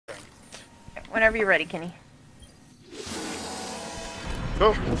Whenever you're ready, Kenny. Go.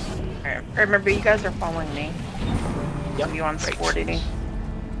 Alright, remember you guys are following me. Yep. So you on spore duty.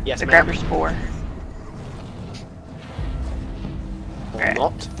 Yes, So ma'am. grab your spore. Alright.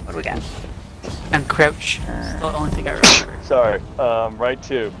 Not. What do we got? And crouch. That's the only thing I remember. Sorry, right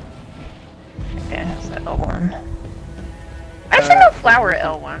tube. Okay, that's that L1. I see no flower at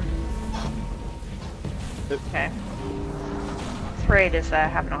L1. Okay. Afraid is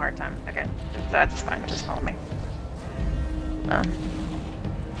having a hard time. Okay, that's fine. Just follow me.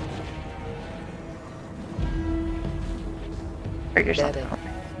 Hurt yourself.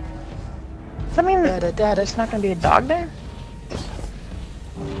 Does that mean that there's not going to be a dog there?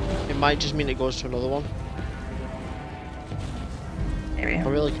 It might just mean it goes to another one. Maybe. I'm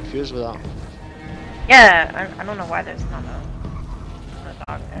really confused with that. Yeah, I don't know why there's not a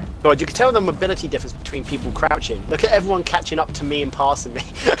dog there. God, you can tell the mobility difference between people crouching. Look at everyone catching up to me and passing me.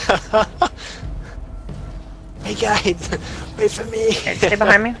 Hey guys, wait for me. Okay, stay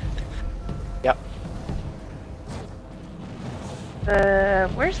behind me. Yep.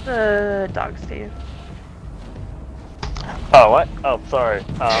 Where's the dog, Steve? Oh, what? Oh, sorry.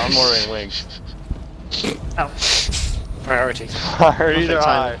 I'm ordering wings. Oh. Priorities. Priorities are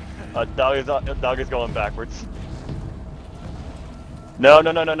high. A dog is going backwards. No.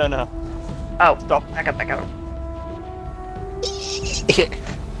 Oh, Stop. back up.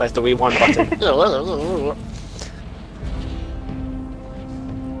 Where's the rewind button?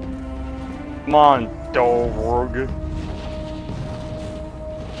 Come on, dog.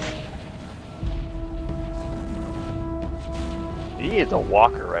 He is a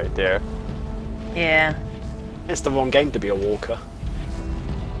walker right there. Yeah. It's the wrong game to be a walker.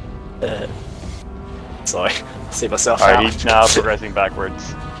 Sorry, see myself out. Alright, he's now progressing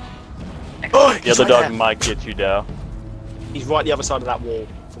backwards. Oh, The other dog might get you down. He's right the other side of that wall,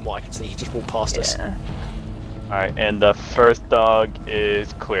 from what I can see. He just walked past us. Yeah. Alright, and the first dog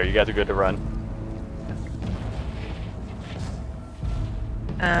is clear. You guys are good to run.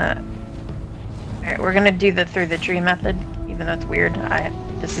 Alright, we're gonna do the through the tree method, even though it's weird.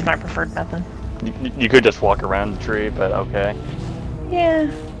 This is my preferred method. You could just walk around the tree, but okay. Yeah.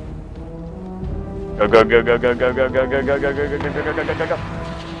 Go.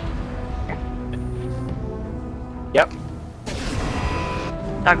 Yep.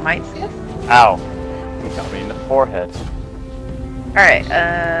 Dog might see us. Ow. He got me in the forehead. Alright,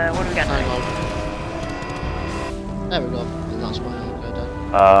 what do we got Hang next? on. There we go. And that's why I'll go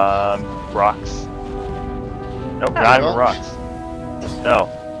down. Rocks. Nope, Oh, not even rocks. rocks. No.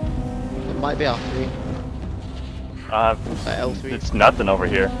 It might be R3. L3. It's nothing over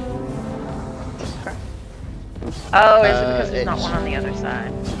here. Oh, is it because there's not it's- one on the other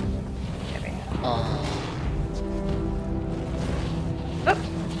side? Maybe. Oh. Oh,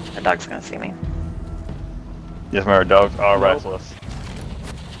 the dog's gonna see me. Yes, remember, dogs are restless.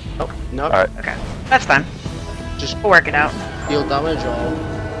 Oh, no. Alright. Okay, that's fine. Just We'll work it out. deal damage or...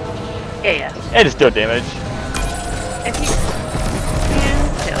 Yeah. And just do damage. If you can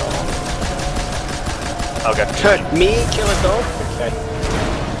kill. Okay. Could me kill a dog? Okay.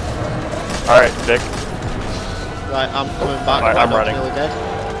 Alright, Vic. Right, I'm coming back. Alright, My I'm dog's running. nearly dead.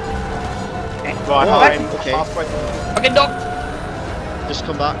 Okay. Right, What? I'm Okay. halfway. Fucking dog! Just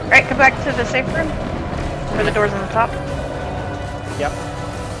come back. Alright, come back to the safe room. Where the door's on the top. Yep.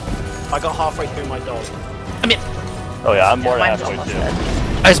 I got halfway through my dog. I'm in. Oh yeah, I'm more than Mine's halfway almost too.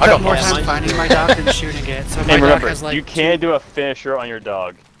 dead. I spent got more mine. time finding my dog than shooting it, so my And dog remember, has like... you can't do a finisher on your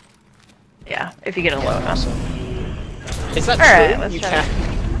dog. Yeah, if you get a low enough. Is that Alright, true? let's You try can.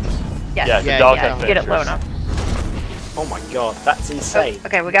 Yes. Yeah, the Yeah, dog yeah, has if you get it low finishers. enough. Oh my god, that's insane. Oh,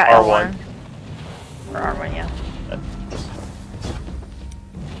 okay, we got R1. L1. Or R1, yeah.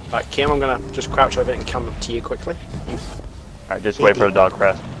 Right, Kim, I'm gonna just crouch over it and come up to you quickly. Alright, just wait for the dog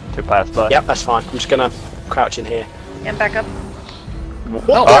crest to pass by. Yep, that's fine. I'm just gonna crouch in here. And back up. What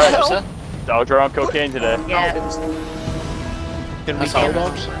Oh, the Alright, hell? dogs are on cocaine today. Yeah. Can we That's kill all.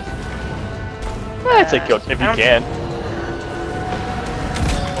 dogs? I'd say kill if you I don't- can.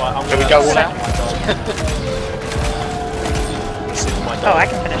 Right, I'm Can we gonna go all set out? my dog. Sit my Oh, dog. I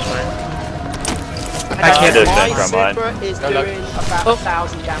can finish mine. I can't. do My that from mine. super is No, no. doing about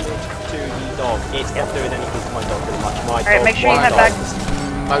 1,000 damage to the dog. It's not doing anything to my dog pretty much. My Alright, dog, make sure you my head dog. back.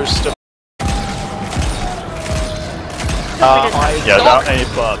 Most of... Yeah, without any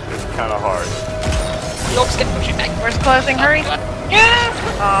buff, it's kinda hard. Dog's getting pushing back. Door's closing, hurry! Yeah!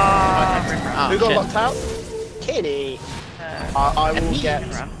 Aww. Who got shit. locked out? Kenny. I will get.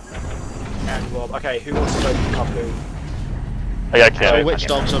 And Rob. Okay, who wants to go to the kaboom? I got So Kenny. which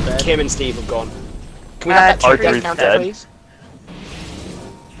dogs are dead? Kim and Steve have gone. Can we have that R3's two counter, dead. please?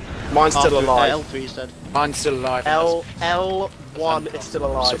 Mine's still alive. L3's dead. Mine's still alive. L1 is still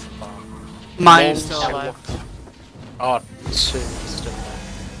alive. Mine's still alive. R2 is still alive.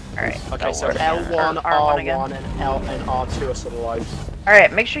 Alright. Okay, so Or L1, R1 again. R1, and R2 are still alive.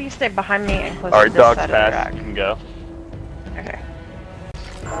 Alright, make sure you stay behind me and close to Alright, this dog side of the pass. rock. You can go. Okay.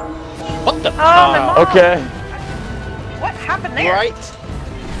 What the? Oh, my mom! Okay. What happened there? Right.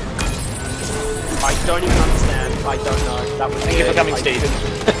 I don't even understand. I don't know. That was Thank you for coming, I Steve. couldn't-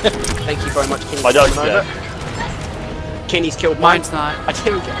 Thank you very much, Kenny. My for dog's coming over. Kenny's killed mine. Mine's not. I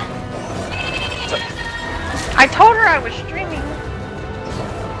didn't get. I told her I was streaming,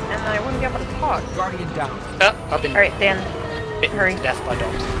 and I wouldn't be able to talk. Guardian down. I've been Alright, Dan. bitten hurry. to death by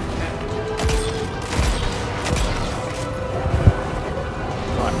dogs.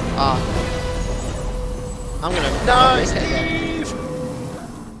 I'm gonna. No, Steve.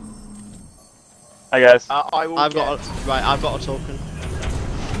 Hi guys. I will. I've got a token.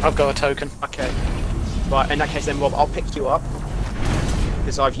 I've got a token. Okay. Right. In that case, then Rob, I'll pick you up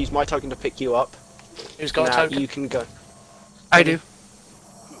because I've used my token to pick you up. Who's got Now a token? you can go. I do.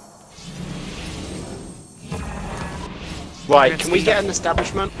 Right. Can we get an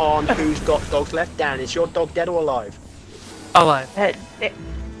establishment on who's got dogs left? Dan, is your dog dead or alive? Alive.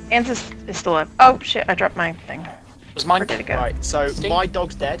 Ansys is still up. Oh shit, I dropped my thing. Was mine? Where did it go? Right. So my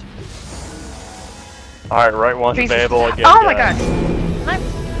dog's dead. Alright, right one's Jesus. available again. Oh my god. guys. I'm,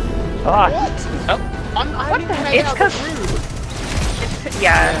 Ah, Oh, I what haven't the even heck? made It's out cause... the room.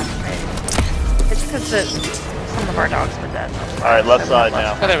 Yeah. It's because some of our dogs were dead. Alright, left side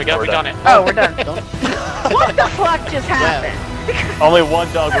now. oh, there we go. We're We done it. Oh, we're done. Done. What the fuck just happened? Only one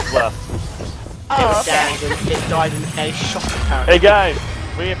dog was left. Oh, okay. It died in a shock apparently. Hey guys,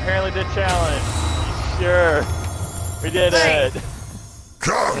 we apparently did challenge. Sure. We did it.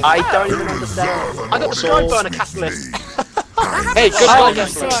 I don't even understand. I got the sky burner catalyst. Hey, good Oh, dog. you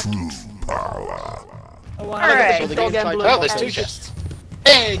suck. Alright. the Dog game's emblem. Oh, there's two chests.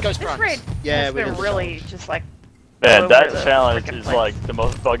 Hey, Ghost This Primes. raid Yeah, has we been did the really just like... Man, all that over the challenge frickin' is place. like the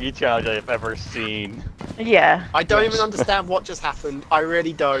most buggy challenge I've ever seen. Yeah. I don't even understand what just happened. I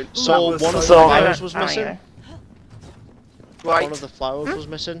really don't. So That was one of the so flowers was I don't missing. either. right. One of the flowers was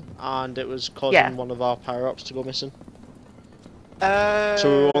missing, and it was causing Yeah. one of our power-ups to go missing. So So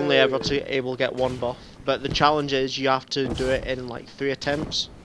we were only able to get one buff. But the challenge is you have to do it in like 3 attempts.